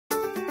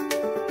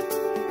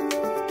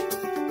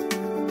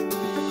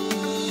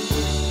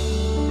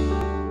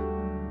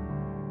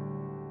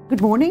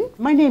Good morning,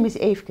 my name is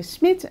Eefke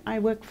Smit. I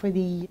work for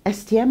the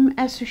STM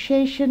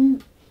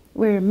Association.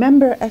 We're a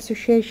member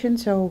association,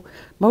 so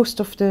most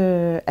of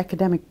the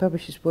academic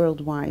publishers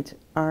worldwide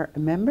are a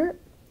member.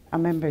 Our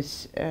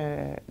members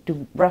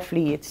do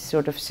roughly, it's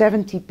sort of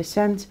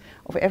 70%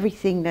 of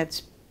everything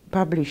that's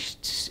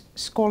published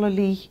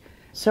scholarly.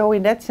 So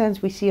in that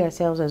sense we see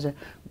ourselves as a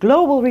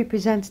global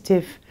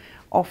representative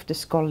of the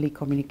scholarly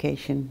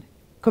communication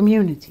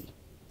community.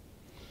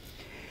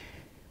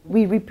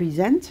 We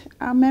represent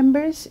our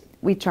members,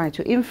 we try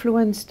to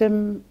influence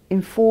them,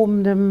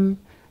 inform them.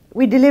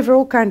 We deliver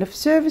all kinds of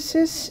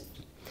services,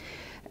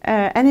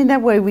 and in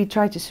that way we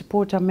try to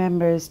support our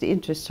members, the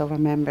interests of our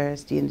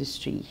members, the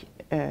industry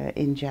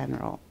in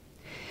general.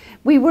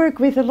 We work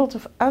with a lot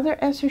of other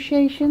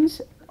associations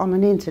on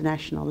an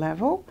international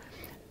level,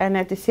 and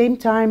at the same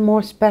time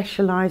more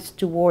specialized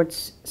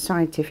towards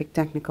scientific,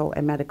 technical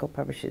and medical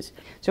publishers.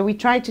 So we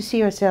try to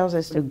see ourselves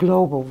as the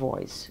global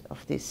voice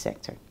of this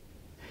sector.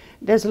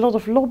 There's a lot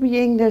of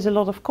lobbying, there's a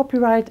lot of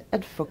copyright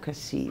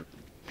advocacy.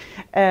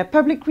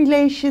 Public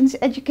relations,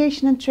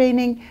 education and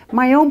training.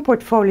 My own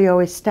portfolio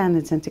is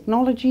standards and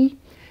technology,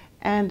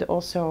 and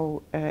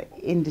also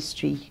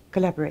industry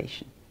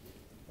collaboration.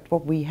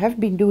 What we have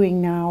been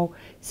doing now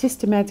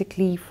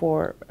systematically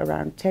for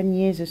around 10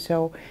 years or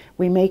so,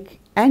 we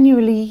make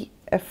annually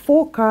a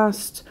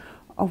forecast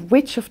of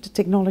which of the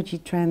technology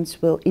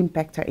trends will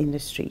impact our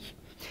industry.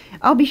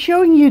 I'll be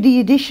showing you the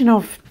edition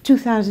of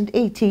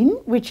 2018,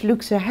 which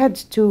looks ahead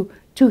to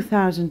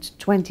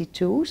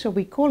 2022, so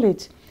we call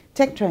it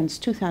Tech Trends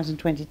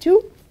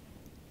 2022.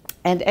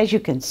 And as you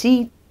can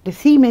see, the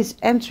theme is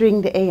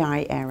entering the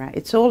AI era.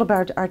 It's all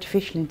about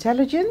artificial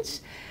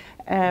intelligence,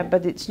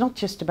 but it's not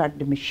just about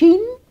the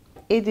machine.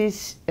 It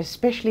is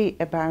especially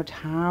about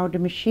how the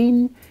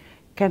machine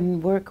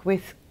can work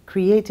with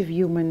creative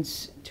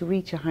humans to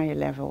reach a higher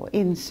level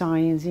in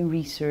science, in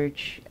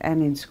research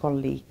and in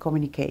scholarly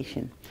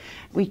communication.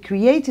 We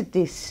created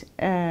this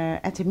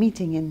at a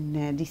meeting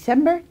in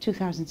December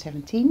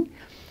 2017.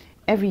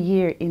 Every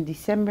year in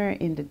December,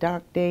 in the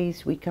dark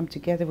days, we come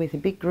together with a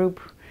big group.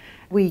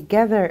 We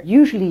gather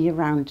usually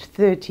around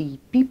 30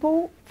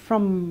 people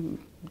from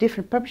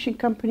different publishing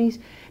companies.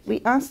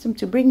 We ask them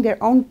to bring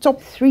their own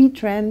top 3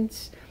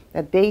 trends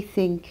that they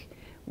think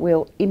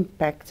will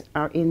impact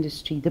our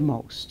industry the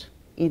most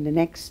in the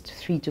next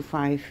 3 to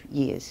 5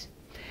 years.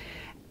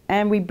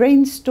 And we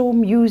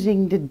brainstorm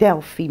using the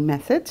Delphi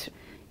method.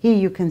 Here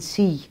you can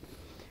see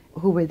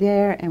who were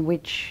there and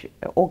which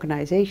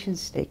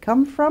organizations they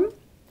come from.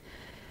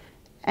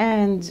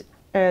 And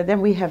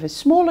then we have a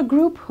smaller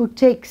group who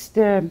takes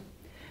the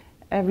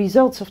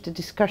results of the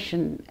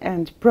discussion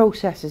and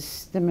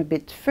processes them a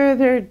bit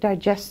further,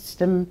 digests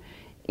them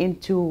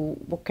into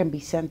what can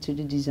be sent to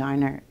the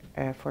designer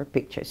for a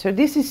picture. So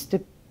this is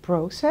the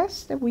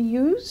process that we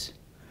use.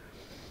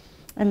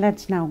 And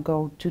let's now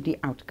go to the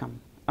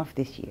outcome of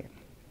this year.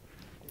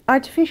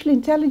 Artificial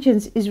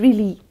intelligence is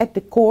really at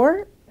the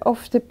core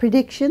of the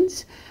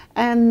predictions,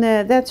 and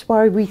that's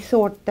why we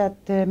thought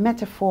that the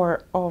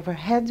metaphor of a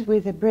head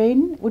with a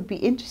brain would be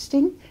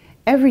interesting.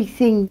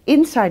 Everything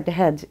inside the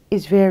head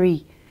is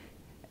very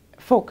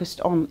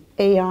focused on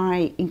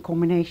AI in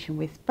combination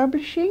with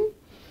publishing,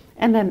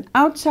 and then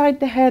outside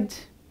the head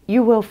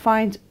you will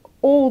find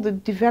all the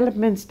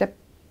developments that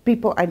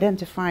people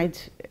identified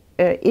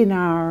in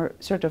our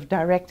sort of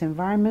direct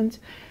environment,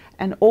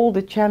 and all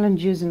the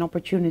challenges and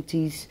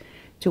opportunities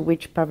to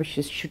which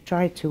publishers should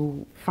try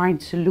to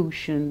find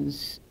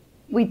solutions.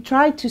 We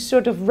try to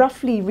sort of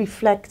roughly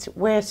reflect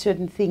where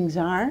certain things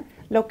are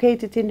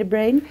located in the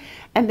brain,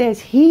 and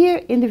there's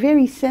here in the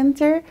very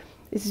center,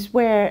 this is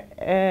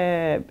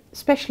where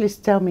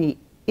specialists tell me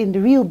in the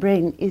real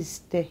brain is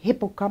the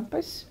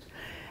hippocampus,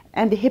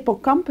 and the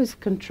hippocampus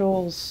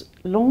controls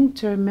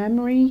long-term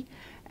memory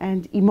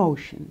and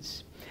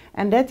emotions.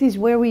 And that is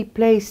where we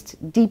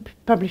placed deep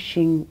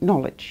publishing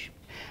knowledge.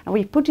 And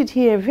we put it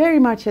here very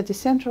much at the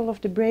central of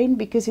the brain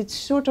because it's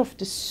sort of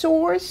the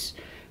source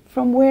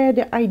from where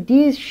the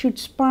ideas should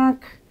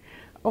spark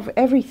of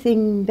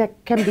everything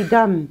that can be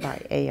done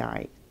by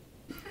AI.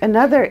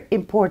 Another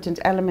important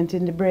element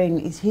in the brain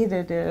is here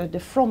the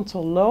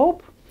frontal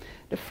lobe.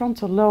 The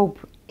frontal lobe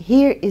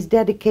here is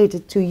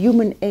dedicated to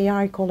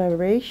human-AI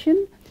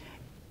collaboration.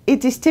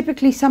 It is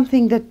typically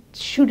something that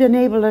should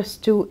enable us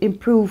to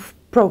improve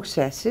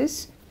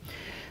processes.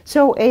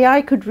 So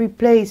AI could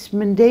replace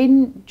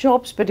mundane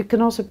jobs, but it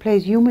can also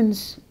place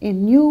humans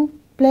in new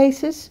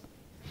places.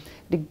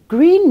 The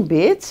green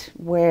bit,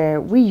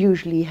 where we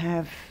usually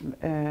have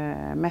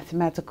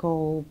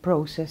mathematical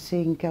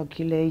processing,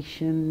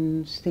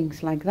 calculations,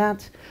 things like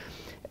that,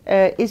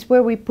 is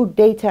where we put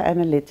data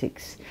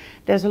analytics.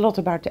 There's a lot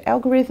about the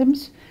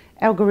algorithms.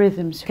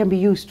 Algorithms can be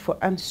used for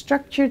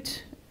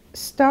unstructured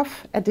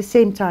stuff. At the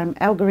same time,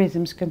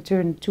 algorithms can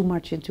turn too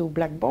much into a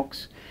black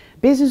box.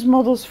 Business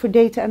models for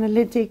data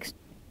analytics,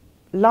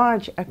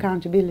 large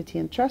accountability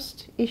and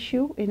trust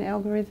issue in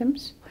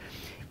algorithms.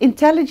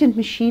 Intelligent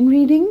machine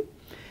reading.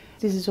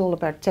 This is all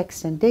about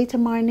text and data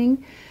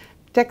mining.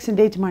 Text and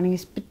data mining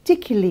is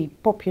particularly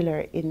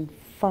popular in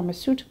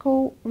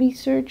pharmaceutical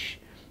research.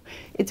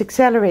 It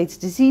accelerates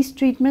disease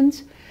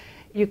treatment.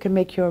 You can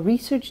make your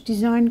research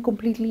design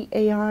completely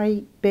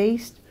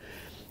AI-based.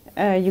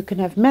 You can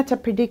have meta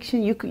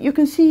prediction. You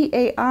can see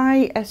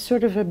AI as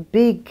sort of a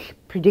big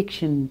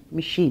prediction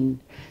machine.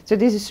 So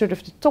this is sort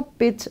of the top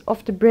bit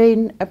of the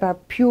brain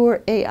about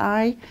pure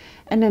AI.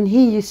 And then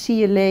here you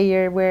see a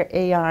layer where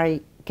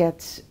AI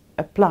gets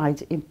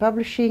applied in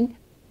publishing.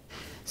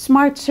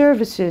 Smart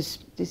services,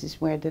 this is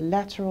where the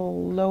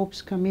lateral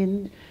lobes come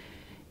in.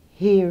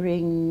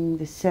 Hearing,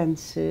 the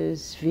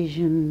senses,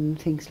 vision,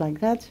 things like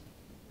that.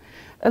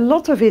 A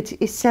lot of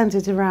it is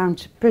centered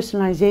around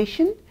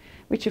personalization,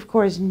 which of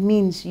course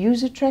means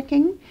user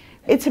tracking.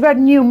 It's about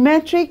new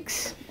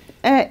metrics,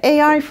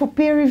 AI for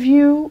peer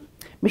review,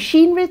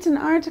 machine-written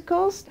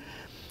articles,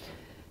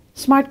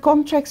 smart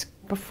contracts,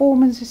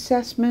 performance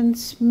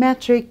assessments,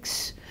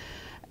 metrics,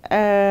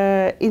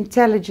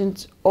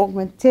 intelligent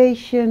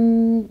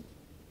augmentation,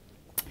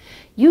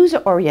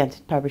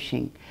 user-oriented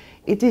publishing.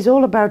 It is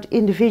all about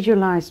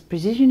individualized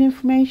precision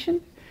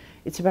information.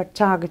 It's about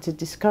targeted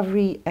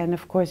discovery, and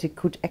of course it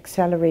could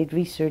accelerate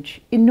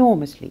research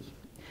enormously.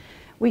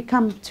 We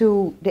come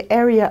to the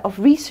area of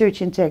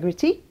research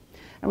integrity,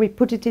 and we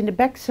put it in the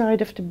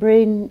backside of the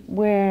brain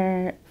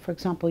where, for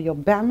example, your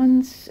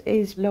balance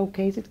is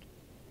located.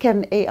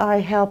 Can AI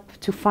help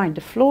to find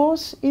the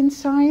flaws in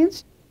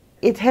science?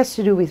 It has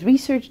to do with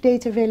research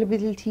data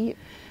availability.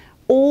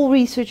 All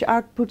research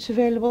outputs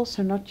available,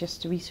 so not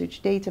just the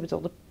research data, but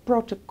all the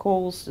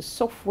protocols, the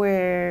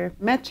software,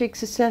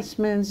 metrics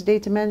assessments,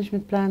 data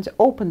management plans,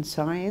 open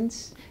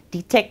science,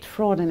 detect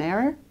fraud and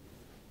error.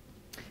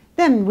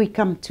 Then we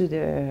come to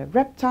the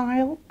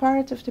reptile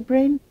part of the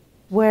brain,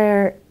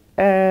 where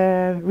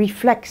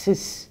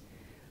reflexes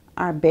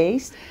are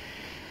based.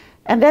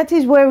 And that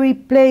is where we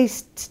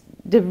placed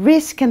the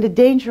risk and the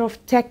danger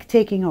of tech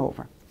taking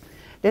over.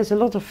 There's a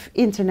lot of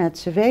internet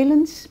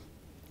surveillance.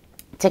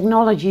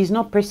 Technology is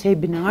not per se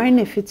benign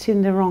if it's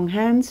in the wrong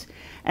hands.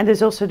 And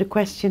there's also the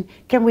question,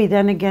 can we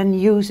then again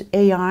use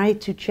AI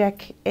to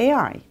check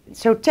AI?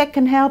 So tech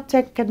can help,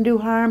 tech can do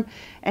harm,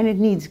 and it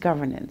needs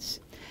governance.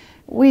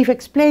 We've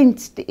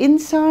explained the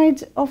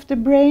inside of the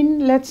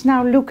brain. Let's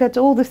now look at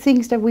all the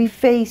things that we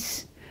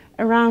face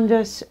around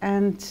us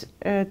and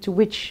to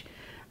which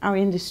our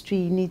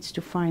industry needs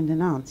to find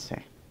an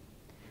answer.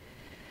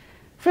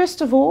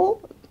 First of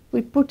all,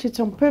 we put it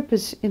on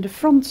purpose in the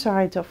front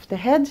side of the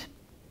head.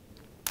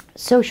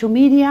 Social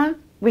media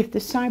with the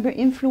cyber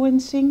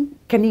influencing.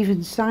 Can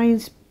even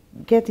science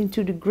get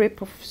into the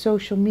grip of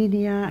social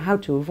media? How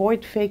to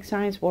avoid fake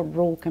science? What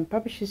role can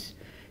publishers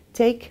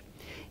take?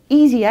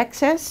 Easy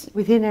access.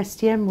 Within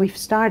STM we've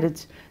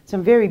started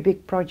some very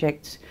big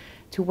projects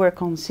to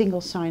work on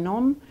single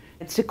sign-on.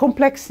 It's a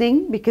complex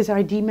thing because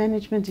ID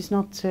management is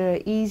not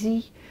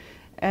easy.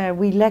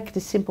 We lack the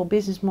simple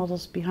business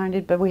models behind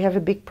it, but we have a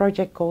big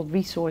project called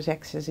Resource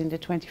Access in the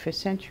 21st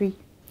century.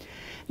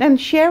 Then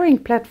sharing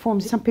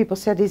platforms. Some people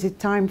said, is it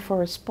time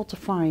for a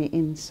Spotify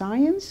in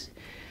science?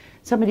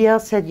 Somebody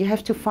else said, you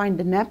have to find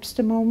the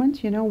Napster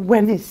moment, you know,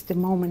 when is the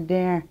moment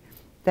there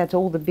that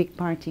all the big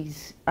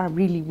parties are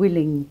really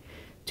willing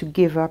to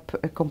give up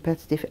a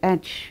competitive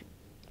edge.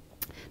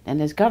 Then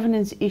there's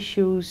governance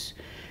issues,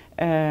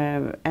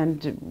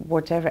 and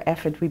whatever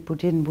effort we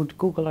put in, would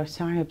Google or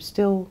SciHub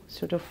still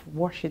sort of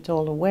wash it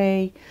all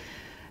away?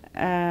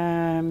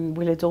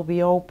 Will it all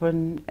be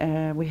open?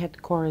 We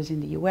had Chorus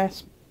in the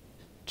US.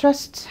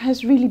 Trust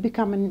has really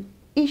become an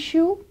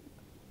issue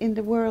in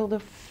the world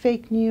of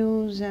fake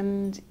news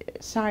and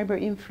cyber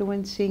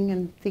influencing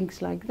and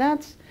things like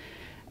that.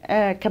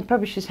 Can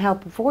publishers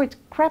help avoid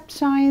crap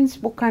science?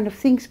 What kind of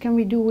things can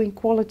we do in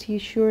quality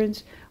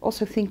assurance?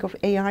 Also think of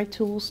AI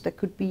tools that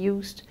could be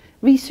used.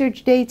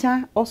 Research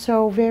data,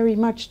 also very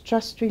much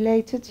trust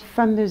related.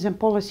 Funders and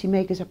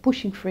policymakers are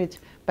pushing for it,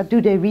 but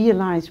do they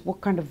realize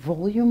what kind of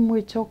volume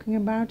we're talking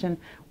about and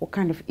what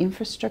kind of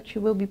infrastructure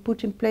will be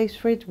put in place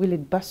for it? Will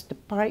it bust the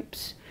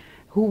pipes?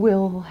 Who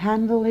will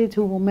handle it?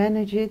 Who will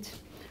manage it?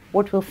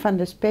 What will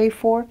funders pay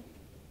for?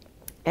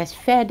 There's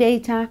FAIR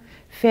data.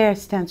 FAIR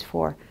stands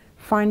for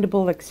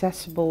findable,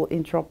 accessible,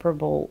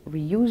 interoperable,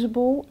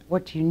 reusable.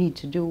 What do you need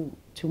to do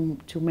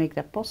to make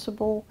that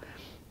possible?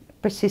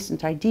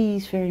 Persistent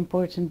IDs, very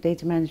important,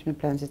 data management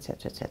plans,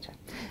 etc., etc.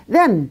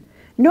 Then,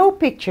 no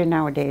picture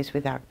nowadays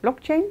without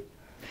blockchain.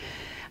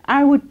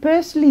 I would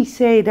personally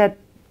say that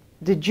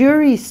the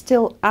jury is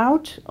still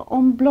out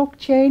on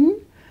blockchain.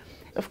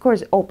 Of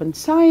course, open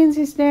science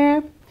is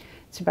there.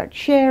 It's about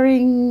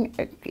sharing,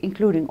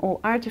 including all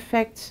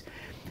artifacts.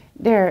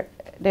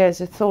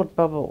 There's a thought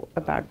bubble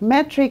about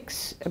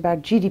metrics,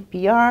 about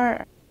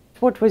GDPR.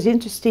 What was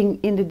interesting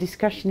in the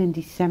discussion in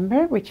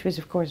December, which was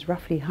of course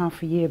roughly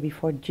half a year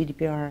before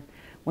GDPR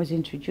was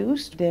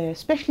introduced,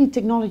 especially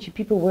technology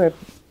people were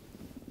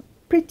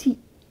pretty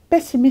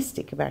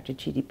pessimistic about the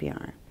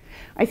GDPR.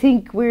 I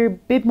think we're a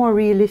bit more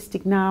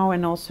realistic now,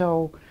 and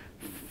also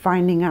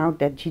finding out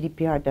that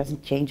GDPR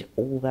doesn't change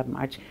all that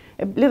much.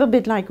 A little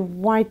bit like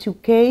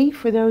Y2K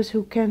for those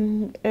who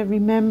can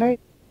remember.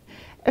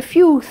 A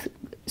few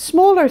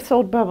smaller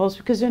thought bubbles,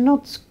 because they're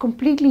not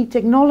completely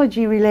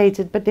technology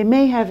related, but they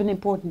may have an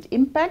important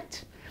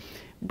impact.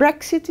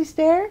 Brexit is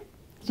there.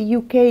 The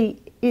UK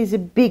is a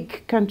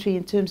big country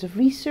in terms of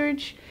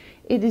research.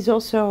 It is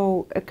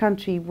also a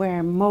country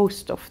where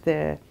most of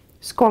the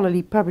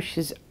scholarly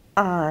publishers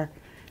are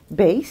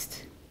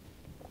based.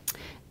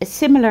 A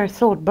similar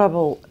thought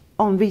bubble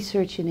on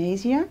research in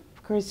Asia.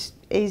 Of course,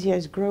 Asia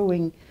is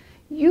growing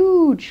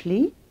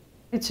hugely.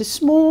 It's a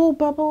small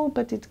bubble,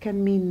 but it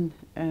can mean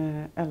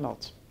a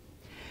lot.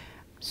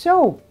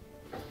 So,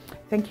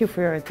 thank you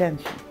for your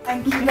attention.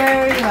 Thank you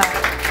very much.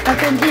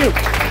 Thank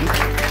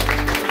you.